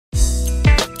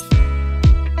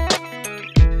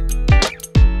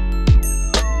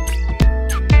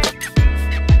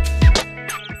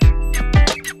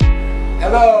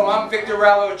Hector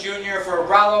Rallo Jr. for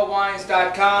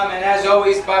RalloWines.com, and as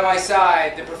always by my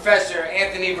side, the Professor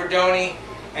Anthony Verdoni,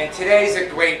 and today's a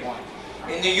great one.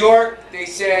 In New York, they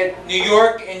said, New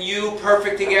York and you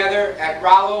perfect together. At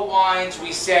Rallo Wines,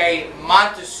 we say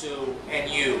Montessu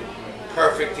and you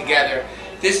perfect together.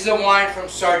 This is a wine from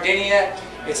Sardinia.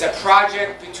 It's a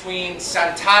project between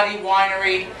Santadi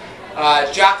Winery,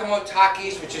 Giacomo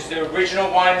Tachis, which is the original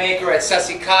winemaker at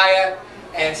Sassicaia,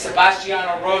 and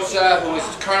Sebastiano Rosa, who is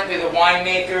currently the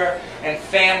winemaker and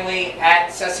family at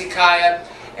Sassicaia.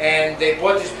 And they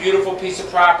bought this beautiful piece of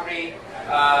property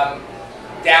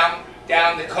down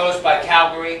the coast by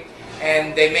Calgary,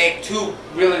 and they make two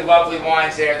really lovely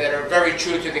wines there that are very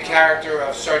true to the character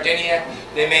of Sardinia.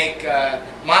 They make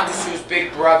Montessu's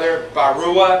big brother,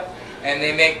 Barua, and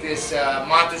they make this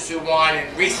Montessu wine.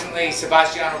 And recently,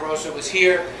 Sebastiano Rosa was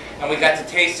here, and we got to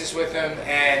taste this with him,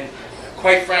 and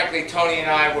quite frankly, Tony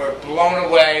and I were blown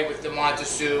away with the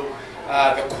Montessu,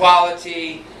 the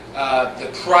quality, the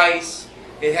price.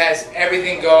 It has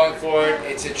everything going for it.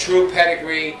 It's a true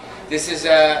pedigree. This is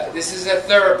a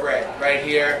thoroughbred right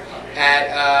here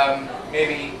at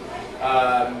maybe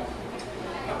a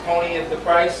pony of the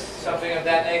price, something of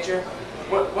that nature.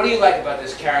 What do you like about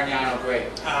this Carignano grape?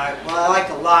 Well, I like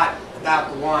a lot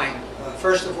about the wine.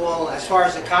 First of all, as far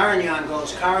as the Carignan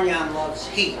goes, Carignan loves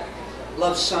heat,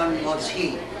 loves sun, loves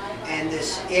heat. And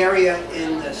this area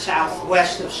in the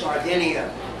southwest of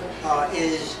Sardinia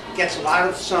gets a lot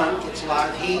of sun, gets a lot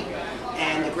of heat,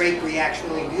 and the grape reacts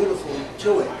really beautifully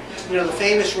to it. You know, the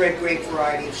famous red grape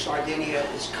variety of Sardinia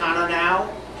is Carignano.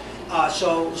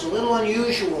 So it was a little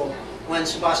unusual when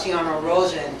Sebastiano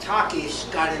Rosa and Tachis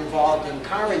got involved in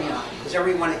Carignan, because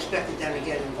everyone expected them to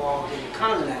get involved in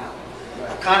Carignano.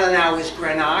 Carignano is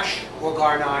Grenache or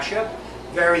Garnacha,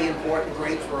 very important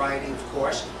grape variety, of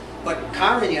course. But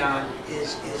Carignan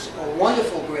is a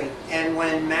wonderful grape, and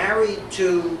when married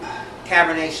to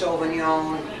Cabernet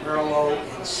Sauvignon, Merlot,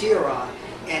 and Syrah,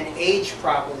 and aged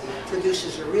properly,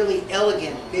 produces a really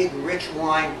elegant, big, rich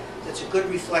wine that's a good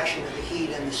reflection of the heat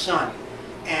and the sun.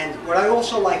 And what I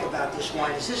also like about this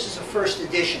wine is this is a first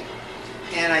edition,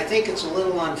 and I think it's a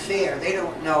little unfair. They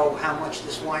don't know how much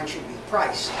this wine should be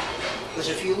priced. Because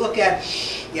if you look at,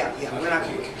 we're not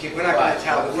going to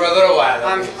tell for a little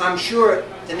while. I'm sure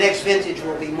the next vintage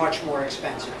will be much more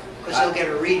expensive because they'll get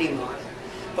a reading on it.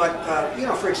 But you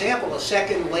know, for example, a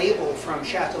second label from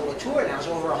Chateau Latour now is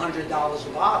over $100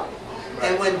 a bottle. Right.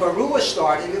 And when Barua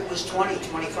started, it was $20,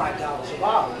 $25 a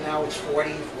bottle. Now it's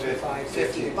 $40, $45,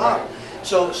 $50 a bottle. Right.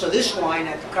 So this wine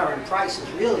at the current price is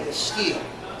really a steal.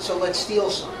 So let's steal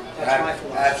some. That's my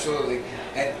philosophy. Absolutely.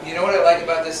 And you know what I like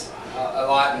about this a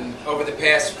lot, and over the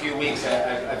past few weeks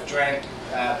I've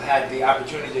had the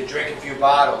opportunity to drink a few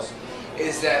bottles,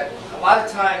 is that a lot of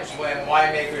times when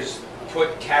winemakers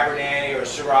put Cabernet or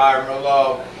Syrah or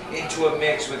Merlot into a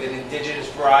mix with an indigenous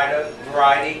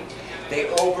variety, they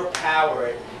overpower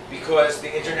it because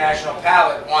the international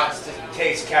palate wants to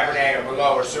taste Cabernet or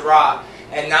Merlot or Syrah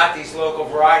and not these local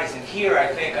varieties. And here, I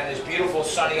think, on this beautiful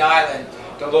sunny island,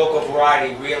 the local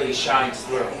variety really shines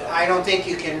through. I don't think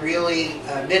you can really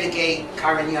mitigate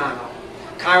Carignano.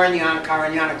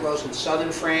 Carignano grows in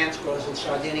southern France, grows in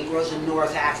Sardinia, grows in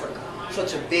North Africa. So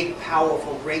it's a big,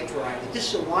 powerful grape variety.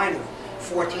 This is a wine of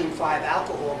 14.5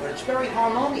 alcohol, but it's very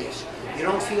harmonious. You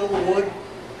don't feel the wood.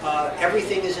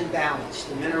 Everything is in balance.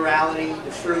 The minerality,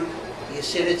 the fruit, the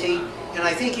acidity. And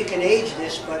I think you can age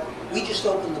this, but we just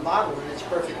opened the bottle and it's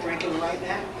perfect drinking right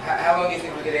now. How long do you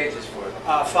think we could age this for?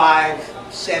 5,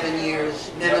 7 years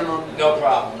minimum. No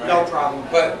problem, right? No problem.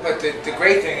 But the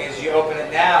great thing is you open it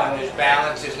now and there's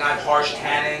balance, there's not harsh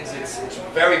tannins, it's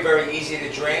very, very easy to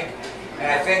drink.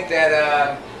 And I think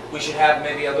that we should have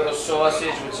maybe a little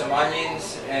sausage with some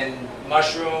onions and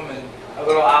mushroom and a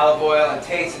little olive oil and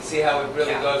taste and see how it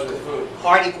really goes with food.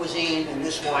 Hearty cuisine and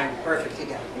this wine perfect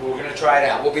together. We're going to try it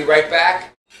out. We'll be right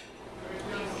back.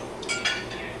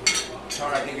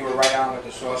 Tony, I think you were right on with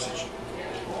the sausage.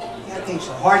 Yeah, I think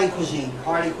so. Hearty cuisine,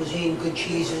 good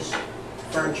cheeses,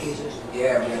 firm cheeses.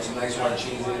 Yeah, we got some nice hard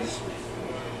cheeses.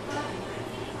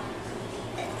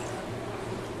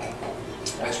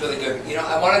 That's really good. You know,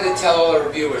 I wanted to tell all our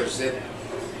reviewers that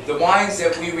the wines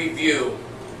that we review,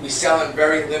 we sell in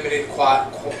very limited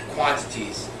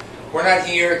quantities. We're not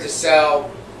here to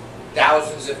sell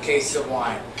thousands of cases of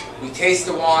wine. We taste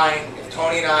the wine. If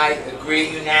Tony and I agree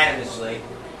unanimously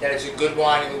that it's a good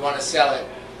wine and we want to sell it,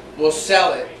 we'll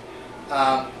sell it.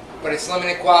 But it's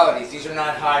limited quantities. These are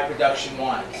not high production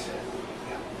wines.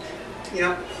 You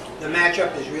know, the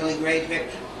matchup is really great, Vic.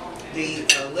 The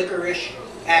licorice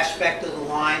aspect of the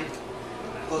wine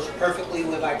goes perfectly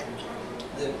with like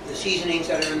the seasonings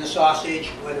that are in the sausage,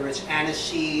 whether it's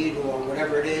aniseed or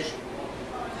whatever it is,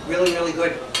 really, really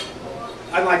good.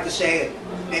 I'd like to say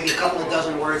maybe a couple of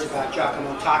dozen words about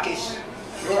Giacomo Tachis.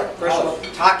 Sure. First of all,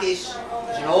 Tachis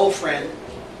is an old friend.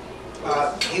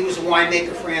 He was a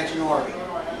winemaker for Antonello.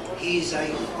 He's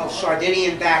of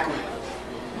Sardinian background,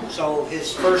 so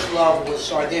his first love was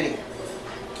Sardinia.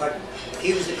 But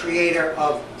he was the creator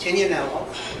of Carignano,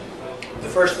 the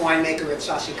first winemaker at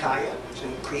Sassicaia. So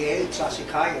he created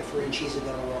Sassicaia for Incisa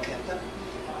della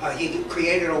Rocchetta. He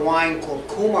created a wine called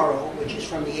Cumaro, which is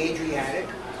from the Adriatic.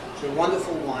 It's a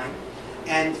wonderful wine.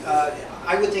 And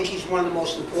I would think he's one of the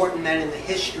most important men in the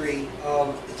history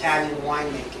of Italian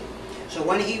winemaking. So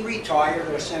when he retired,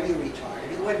 or semi-retired,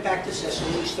 he went back to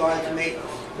Sicily. He started to make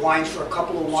wines for a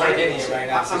couple of wines. Sardinia,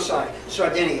 right? I'm sorry,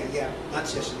 Sardinia, yeah, not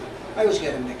Sicily. I always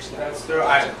get them mixed up. That's their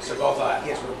islands, so both islands.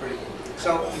 Yeah. We're pretty good.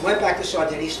 So he went back to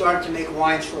Sardinia. He started to make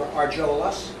wines for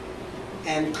Argiolas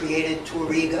and created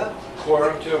Touriga.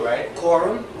 Quorum too, right?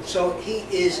 Quorum. So he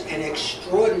is an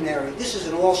extraordinary, this is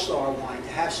an all-star wine. To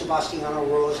have Sebastiano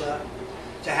Rosa,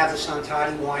 to have the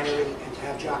Santadi winery, and to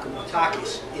have Giacomo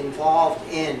Tachis involved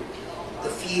in the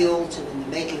fields and in the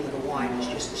making of the wine is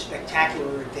just a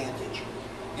spectacular advantage.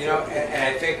 You know, and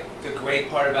I think the great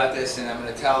part about this, and I'm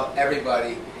going to tell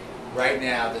everybody right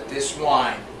now that this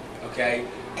wine, okay,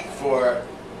 for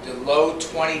the low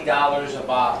 $20 a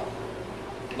bottle,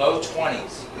 low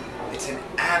 20s, it's an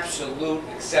absolute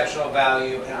exceptional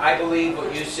value. And I believe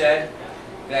what you said,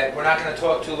 that we're not going to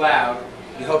talk too loud.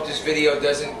 We hope this video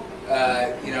doesn't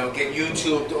you know, get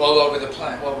YouTubed all over the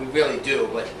planet. Well, we really do,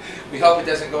 but we hope it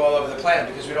doesn't go all over the planet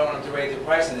because we don't want them to raise the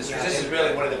price on this. Because this is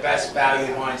really one of the best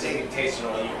value wines they can taste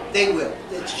all year. They will.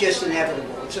 It's just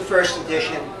inevitable. It's a first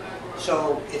edition,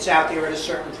 so it's out there at a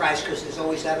certain price because there's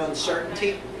always that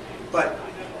uncertainty. But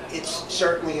it's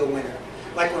certainly a winner.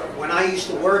 Like when I used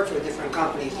to work for different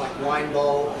companies like Wine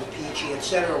Bowl and Peachy,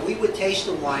 etc., we would taste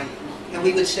the wine and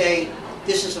we would say,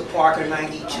 this is a Parker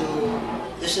 92,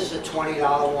 this is a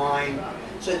 $20 wine.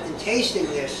 So in tasting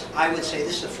this, I would say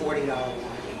this is a $40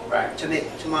 wine. Right. To me,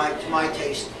 to my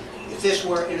taste. If this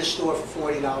were in a store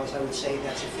for $40, I would say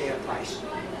that's a fair price.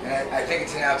 And I think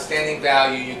it's an outstanding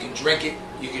value. You can drink it.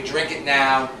 You can drink it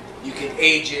now. You can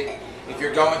age it. If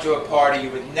you're going to a party, you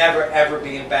would never ever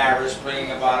be embarrassed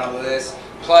bringing a bottle of this.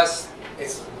 Plus,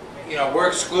 it's, you know, we're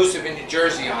exclusive in New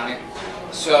Jersey on it,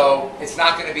 so it's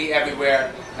not going to be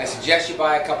everywhere. I suggest you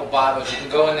buy a couple bottles. You can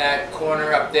go in that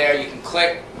corner up there. You can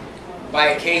click, buy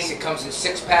a case. It comes in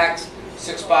 6 packs,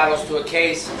 6 bottles to a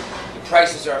case. The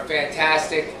prices are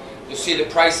fantastic. You'll see the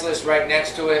price list right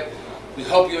next to it. We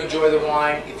hope you enjoy the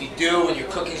wine. If you do, and you're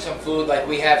cooking some food like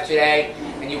we have today,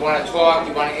 and you want to talk,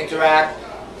 you want to interact,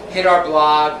 hit our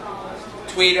blog,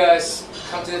 tweet us,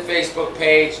 come to the Facebook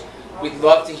page. We'd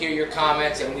love to hear your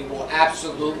comments, and we will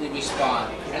absolutely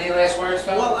respond. Any last words,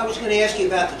 Phil? Well, I was going to ask you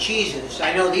about the cheeses.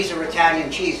 I know these are Italian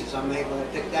cheeses. I'm able to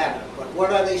pick that up. But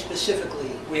what are they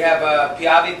specifically? We have a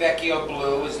Piave Vecchio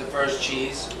Blue is the first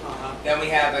cheese. Then we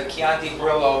have a Chianti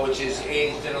Brillo, which is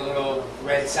aged in a little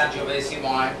red Sangiovese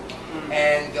wine.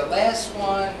 And the last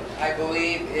one, I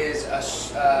believe, is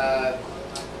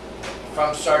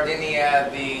from Sardinia,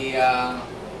 the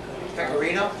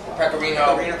Pecorino?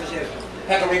 Pecorino.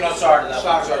 Pecorino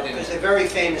Sardinia. Because they're very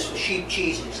famous for sheep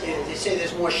cheeses. They say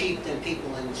there's more sheep than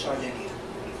people in Sardinia.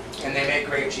 And they make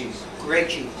great cheese. Great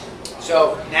cheese.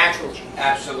 So natural cheese.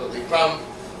 Absolutely. From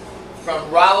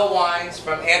Rallo Wines,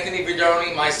 from Anthony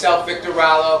Verdoni, myself, Victor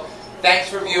Rallo. Thanks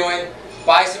for viewing.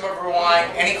 Buy some of our wine.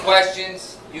 Any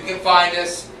questions, you can find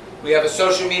us. We have a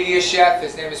social media chef.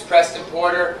 His name is Preston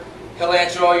Porter. He'll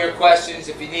answer all your questions.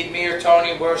 If you need me or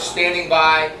Tony, we're standing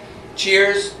by.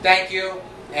 Cheers. Thank you.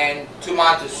 And to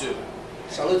Montessu.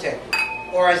 Salute.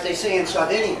 Or as they say in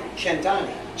Sardinia,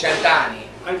 Cent'anni. Cent'anni.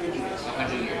 100 years.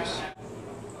 100 years.